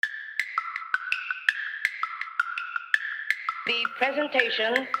The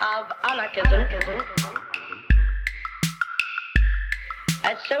presentation of anarchism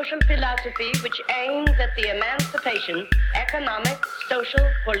as social philosophy which aims at the emancipation, economic, social,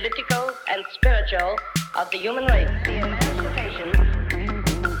 political, and spiritual of the human race. The emancipation.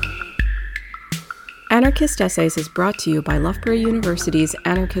 Anarchist Essays is brought to you by Loughborough University's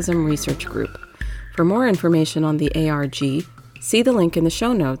Anarchism Research Group. For more information on the ARG, see the link in the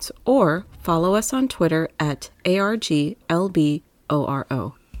show notes or follow us on Twitter at ARGLBORO.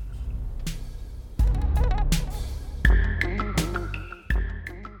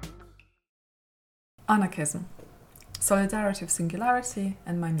 Anarchism, Solidarity of Singularity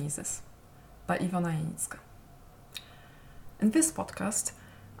and Mimesis by Ivona Janicka. In this podcast,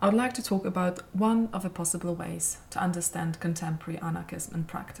 I would like to talk about one of the possible ways to understand contemporary anarchism in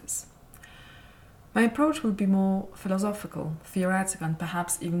practice. My approach will be more philosophical, theoretical, and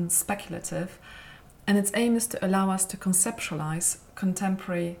perhaps even speculative, and its aim is to allow us to conceptualize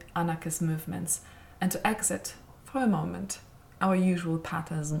contemporary anarchist movements and to exit, for a moment, our usual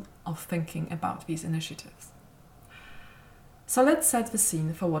patterns of thinking about these initiatives. So let's set the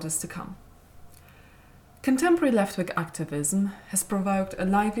scene for what is to come. Contemporary left-wing activism has provoked a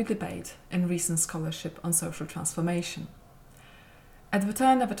lively debate in recent scholarship on social transformation. At the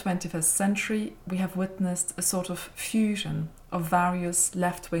turn of the 21st century, we have witnessed a sort of fusion of various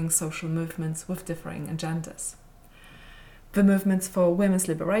left-wing social movements with differing agendas. The movements for women's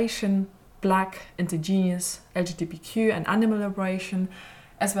liberation, Black, indigenous, LGBTQ and animal liberation,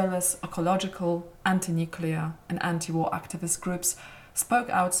 as well as ecological, anti-nuclear and anti-war activist groups spoke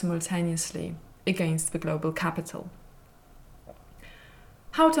out simultaneously against the global capital.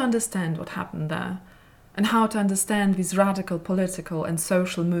 How to understand what happened there, and how to understand these radical political and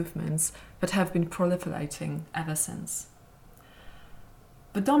social movements that have been proliferating ever since.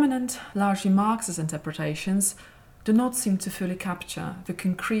 The dominant, largely Marxist interpretations do not seem to fully capture the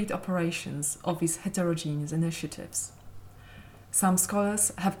concrete operations of these heterogeneous initiatives. Some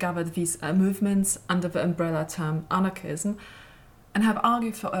scholars have gathered these movements under the umbrella term anarchism and have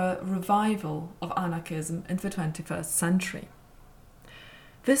argued for a revival of anarchism in the 21st century.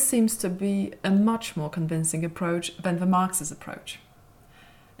 This seems to be a much more convincing approach than the Marxist approach.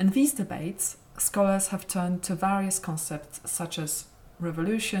 In these debates, scholars have turned to various concepts such as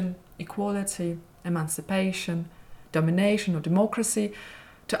revolution, equality, emancipation, domination or democracy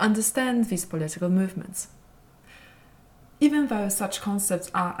to understand these political movements. Even though such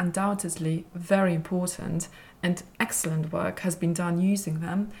concepts are undoubtedly very important and excellent work has been done using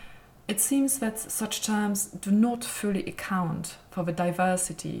them, it seems that such terms do not fully account for the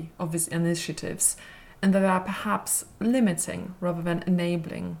diversity of these initiatives and they are perhaps limiting rather than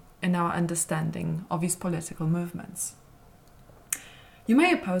enabling in our understanding of these political movements. You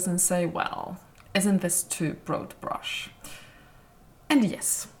may oppose and say, well, isn't this too broad brush? And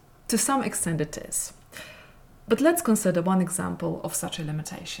yes, to some extent it is. But let's consider one example of such a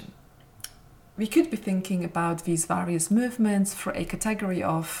limitation. We could be thinking about these various movements through a category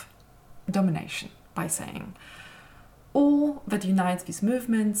of domination by saying, all that unites these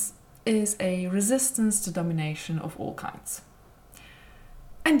movements is a resistance to domination of all kinds.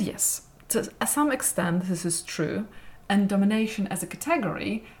 And yes, to some extent this is true, and domination as a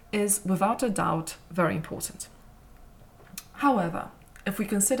category is without a doubt very important. However, if we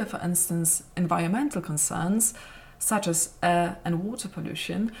consider, for instance, environmental concerns, such as air and water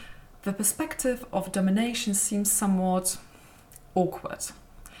pollution, the perspective of domination seems somewhat awkward.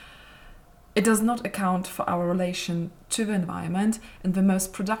 It does not account for our relation to the environment in the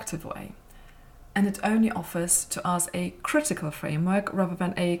most productive way, and it only offers to us a critical framework rather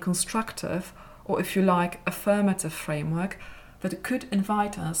than a constructive, or if you like, affirmative framework that could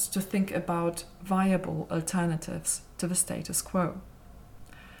invite us to think about viable alternatives to the status quo.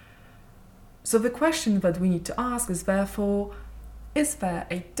 So the question that we need to ask is therefore, is there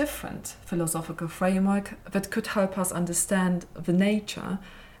a different philosophical framework that could help us understand the nature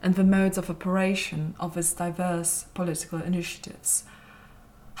and the modes of operation of these diverse political initiatives?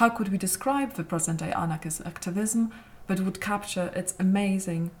 How could we describe the present-day anarchist activism that would capture its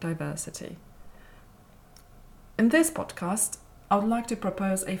amazing diversity? In this podcast, I would like to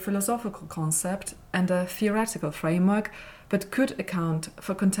propose a philosophical concept and a theoretical framework that could account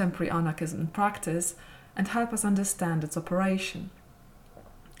for contemporary anarchism in practice and help us understand its operation.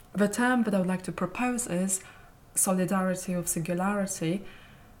 The term that I would like to propose is solidarity of singularity,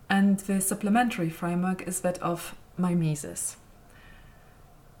 and the supplementary framework is that of mimesis.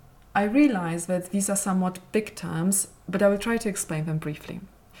 I realize that these are somewhat big terms, but I will try to explain them briefly.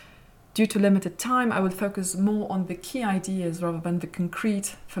 Due to limited time, I will focus more on the key ideas rather than the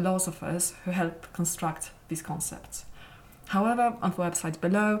concrete philosophers who help construct these concepts. However, on the website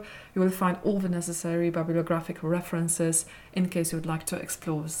below, you will find all the necessary bibliographical references in case you would like to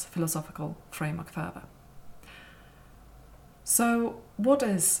explore this philosophical framework further. So, what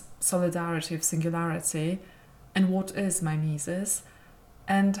is solidarity of singularity, and what is mimesis,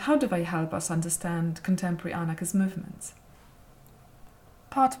 and how do they help us understand contemporary anarchist movements?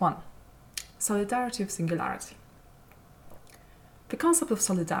 Part 1. Solidarity of singularity. The concept of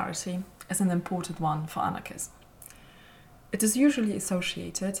solidarity is an important one for anarchism. It is usually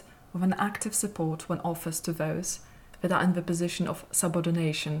associated with an active support one offers to those that are in the position of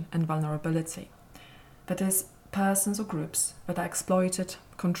subordination and vulnerability, that is, persons or groups that are exploited,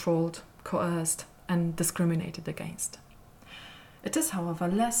 controlled, coerced, and discriminated against. It is, however,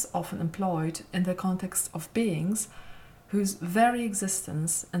 less often employed in the context of beings whose very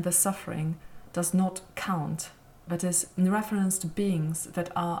existence and their suffering does not count, that is, in reference to beings that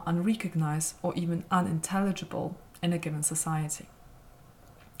are unrecognized or even unintelligible in a given society.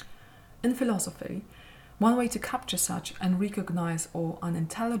 In philosophy, one way to capture such unrecognized or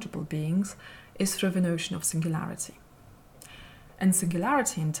unintelligible beings is through the notion of singularity. And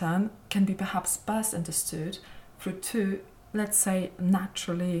singularity, in turn, can be perhaps best understood through two, let's say,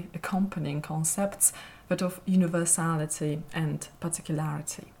 naturally accompanying concepts, that of universality and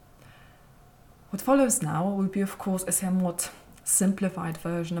particularity. What follows now will be, of course, a somewhat simplified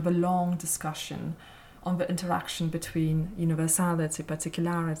version of a long discussion on the interaction between universality,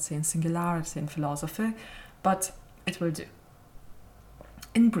 particularity, and singularity in philosophy, but it will do.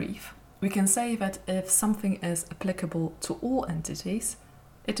 In brief, we can say that if something is applicable to all entities,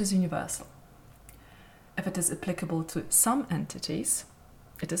 it is universal. If it is applicable to some entities,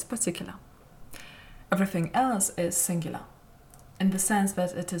 it is particular. Everything else is singular, in the sense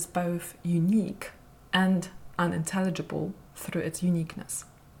that it is both unique and unintelligible through its uniqueness.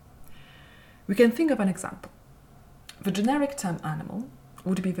 We can think of an example. The generic term animal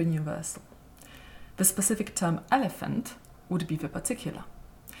would be the universal. The specific term elephant would be the particular.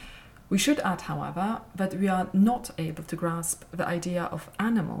 We should add, however, that we are not able to grasp the idea of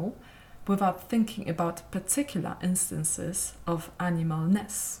animal without thinking about particular instances of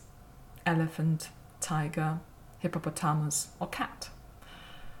animalness: elephant, tiger, hippopotamus, or cat.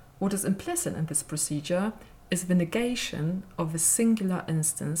 What is implicit in this procedure is the negation of the singular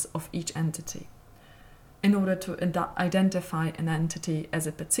instance of each entity. In order to identify an entity as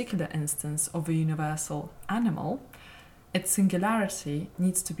a particular instance of a universal animal, its singularity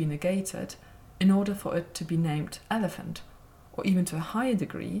needs to be negated in order for it to be named elephant, or even to a higher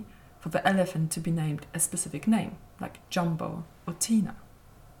degree, for the elephant to be named a specific name, like Jumbo or Tina.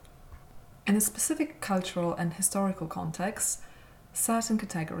 In a specific cultural and historical context, certain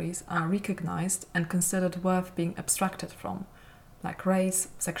categories are recognized and considered worth being abstracted from, like race,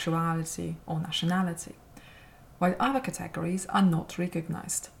 sexuality, or nationality, while other categories are not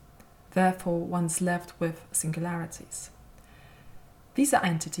recognized. Therefore, one is left with singularities. These are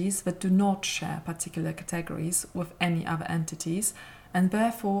entities that do not share particular categories with any other entities, and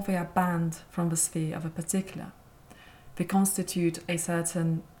therefore they are banned from the sphere of a particular. They constitute a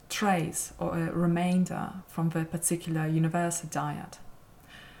certain trace or a remainder from the particular universal dyad.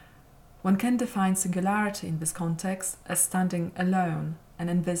 One can define singularity in this context as standing alone and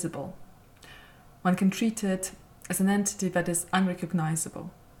invisible. One can treat it as an entity that is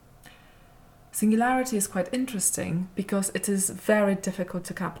unrecognizable. Singularity is quite interesting because it is very difficult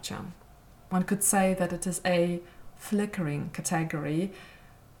to capture. One could say that it is a flickering category.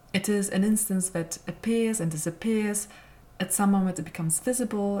 It is an instance that appears and disappears. At some moment it becomes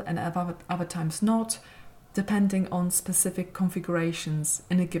visible and at other times not, depending on specific configurations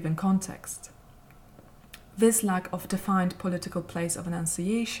in a given context. This lack of defined political place of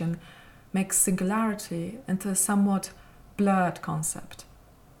enunciation makes singularity into a somewhat blurred concept.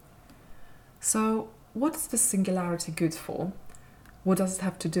 So, what is this singularity good for? What does it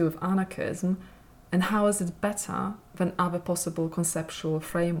have to do with anarchism? And how is it better than other possible conceptual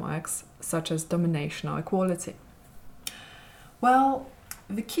frameworks, such as domination or equality? Well,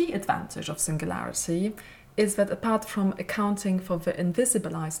 the key advantage of singularity is that apart from accounting for the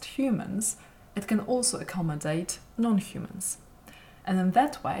invisibilized humans, it can also accommodate non-humans. And in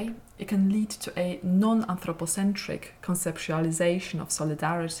that way, it can lead to a non-anthropocentric conceptualization of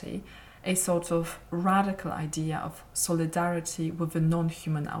solidarity, a sort of radical idea of solidarity with the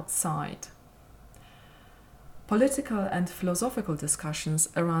non-human outside. Political and philosophical discussions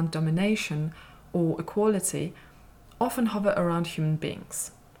around domination or equality often hover around human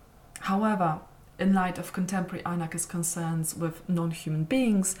beings. However, in light of contemporary anarchist concerns with non-human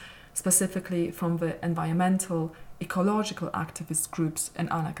beings, specifically from the environmental, ecological activist groups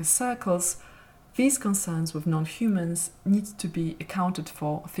and anarchist circles, these concerns with non-humans need to be accounted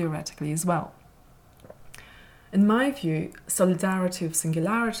for theoretically as well. In my view, solidarity with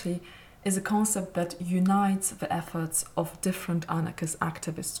singularity is a concept that unites the efforts of different anarchist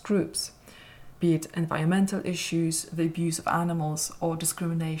activist groups, be it environmental issues, the abuse of animals, or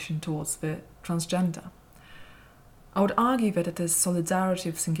discrimination towards the transgender. I would argue that it is solidarity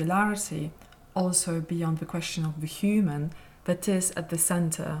with singularity, also beyond the question of the human, that is at the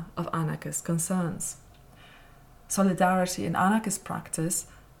center of anarchist concerns. Solidarity in anarchist practice,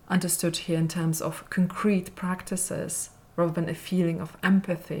 understood here in terms of concrete practices rather than a feeling of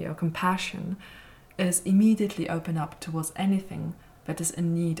empathy or compassion, is immediately open up towards anything that is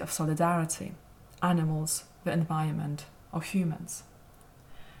in need of solidarity, animals, the environment, or humans.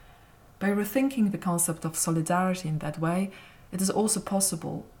 By rethinking the concept of solidarity in that way, it is also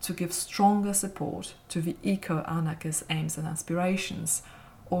possible to give stronger support to the eco-anarchist aims and aspirations,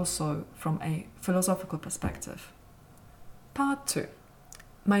 also from a philosophical perspective. Part 2.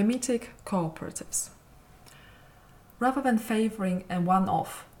 Mimetic cooperatives. Rather than favouring a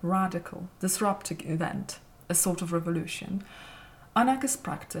one-off, radical, disruptive event, a sort of revolution, anarchist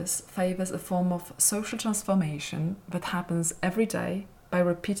practice favours a form of social transformation that happens every day by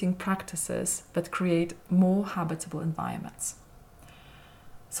repeating practices that create more habitable environments.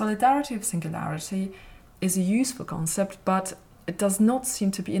 Solidarity with singularity is a useful concept, but it does not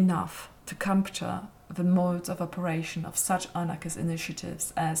seem to be enough to capture the modes of operation of such anarchist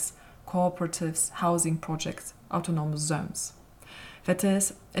initiatives as cooperatives, housing projects, autonomous zones. That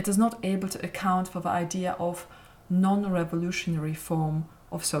is, it is not able to account for the idea of non-revolutionary form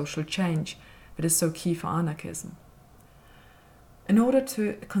of social change that is so key for anarchism. In order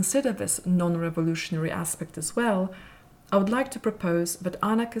to consider this non-revolutionary aspect as well, I would like to propose that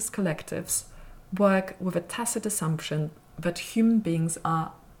anarchist collectives work with a tacit assumption that human beings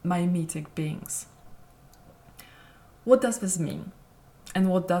are mimetic beings. What does this mean? And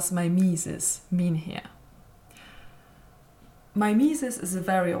what does mimesis mean here? Mimesis is a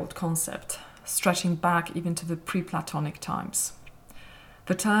very old concept, stretching back even to the pre-Platonic times.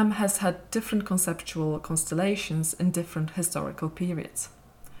 The term has had different conceptual constellations in different historical periods.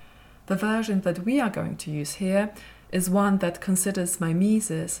 The version that we are going to use here is one that considers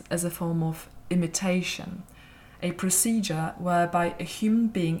mimesis as a form of imitation, a procedure whereby a human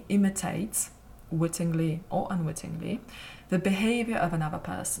being imitates, wittingly or unwittingly, the behavior of another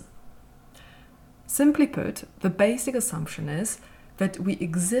person. Simply put, the basic assumption is that we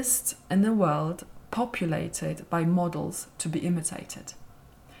exist in a world populated by models to be imitated.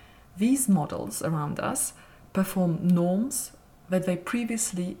 These models around us perform norms that they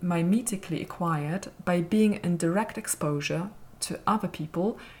previously mimetically acquired by being in direct exposure to other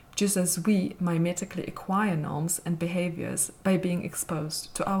people, just as we mimetically acquire norms and behaviors by being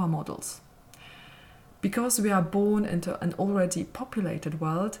exposed to our models. Because we are born into an already populated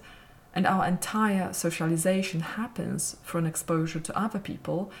world and our entire socialization happens through an exposure to other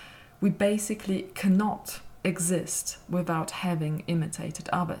people, we basically cannot exist without having imitated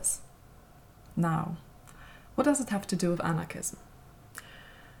others. Now, what does it have to do with anarchism?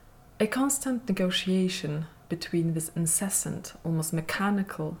 A constant negotiation between this incessant, almost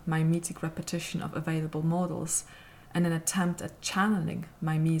mechanical, mimetic repetition of available models and an attempt at channeling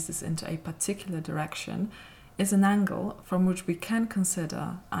mimesis into a particular direction is an angle from which we can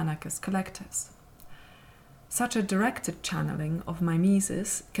consider anarchist collectives. Such a directed channeling of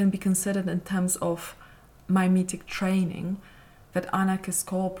mimesis can be considered in terms of mimetic training that anarchist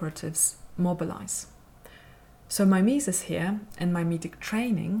cooperatives mobilize. So mimesis here and mimetic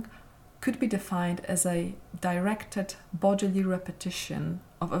training could be defined as a directed bodily repetition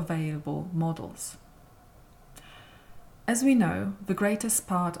of available models. As we know, the greatest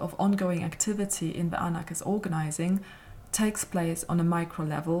part of ongoing activity in the anarchist organizing takes place on a micro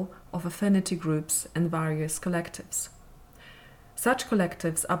level of affinity groups and various collectives. Such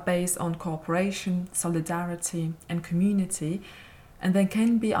collectives are based on cooperation, solidarity, and community, and they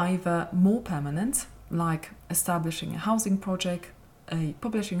can be either more permanent, like establishing a housing project, a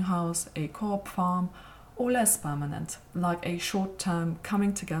publishing house, a co-op farm, or less permanent, like a short-term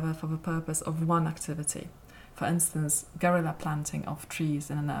coming together for the purpose of one activity, for instance, guerrilla planting of trees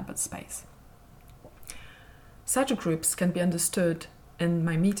in an urban space. Such groups can be understood in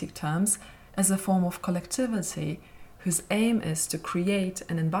mimetic terms as a form of collectivity whose aim is to create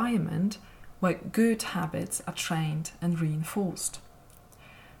an environment where good habits are trained and reinforced.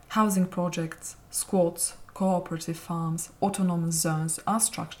 Housing projects, squads, cooperative farms, autonomous zones are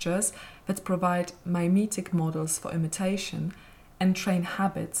structures that provide mimetic models for imitation and train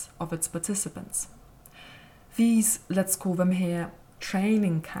habits of its participants. These, let's call them here,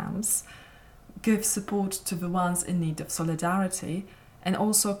 training camps, give support to the ones in need of solidarity, and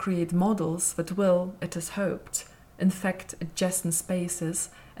also create models that will, it is hoped, infect adjacent spaces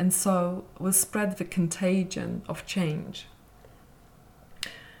and so will spread the contagion of change.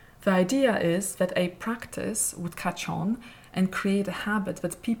 The idea is that a practice would catch on and create a habit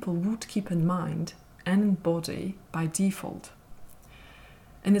that people would keep in mind and embody by default.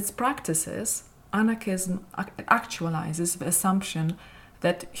 In its practices, anarchism actualizes the assumption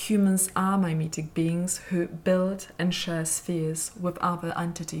that humans are mimetic beings who build and share spheres with other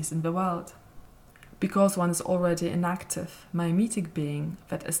entities in the world. Because one is already an active mimetic being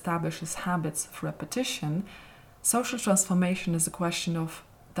that establishes habits through repetition, social transformation is a question of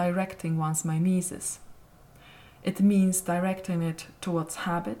directing one's mimesis. It means directing it towards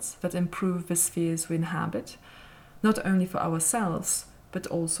habits that improve the spheres we inhabit, not only for ourselves, but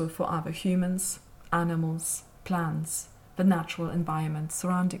also for other humans, animals, plants, the natural environment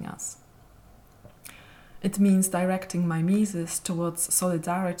surrounding us. It means directing mimesis towards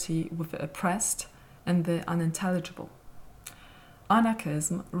solidarity with the oppressed and the unintelligible.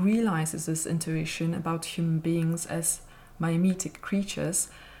 Anarchism realizes this intuition about human beings as mimetic creatures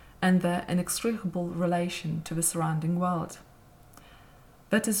and their inextricable relation to the surrounding world.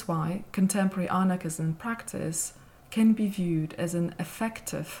 That is why contemporary anarchism in practice can be viewed as an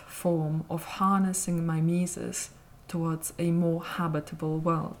effective form of harnessing mimesis towards a more habitable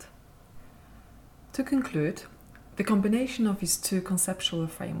world. To conclude, the combination of these two conceptual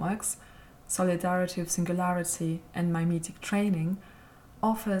frameworks, solidarity of singularity and mimetic training,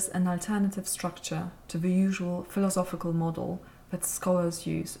 offers an alternative structure to the usual philosophical model that scholars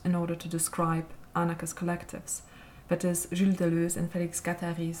use in order to describe anarchist collectives, that is, Gilles Deleuze and Félix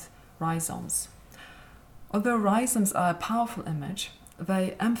Guattari's rhizomes. Although rhizomes are a powerful image,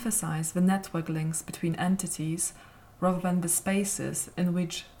 they emphasize the network links between entities rather than the spaces in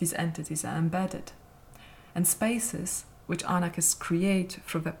which these entities are embedded. And spaces which anarchists create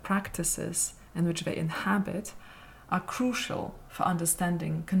through their practices and which they inhabit are crucial for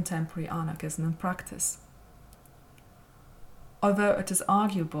understanding contemporary anarchism in practice. Although it is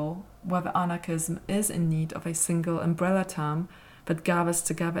arguable whether anarchism is in need of a single umbrella term that gathers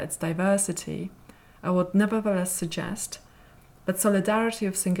together its diversity, I would nevertheless suggest that solidarity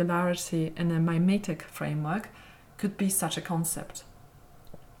of singularity in a mimetic framework could be such a concept.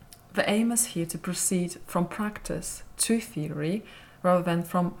 The aim is here to proceed from practice to theory rather than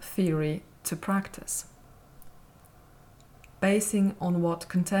from theory to practice. Basing on what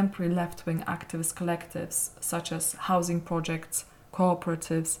contemporary left-wing activist collectives such as housing projects,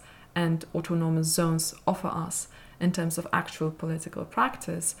 cooperatives, and autonomous zones offer us in terms of actual political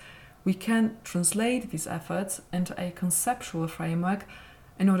practice, we can translate these efforts into a conceptual framework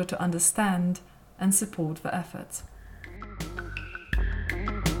in order to understand and support the efforts.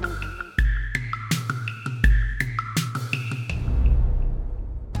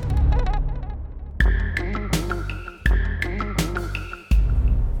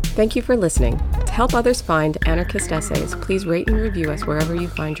 Thank you for listening. To help others find Anarchist Essays, please rate and review us wherever you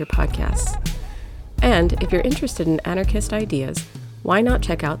find your podcasts. And if you're interested in anarchist ideas, why not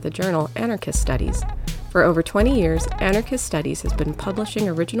check out the journal Anarchist Studies? For over 20 years, Anarchist Studies has been publishing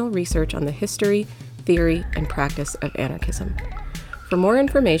original research on the history, theory, and practice of anarchism. For more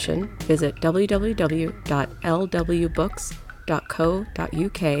information, visit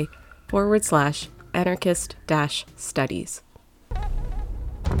www.lwbooks.co.uk/anarchist-studies.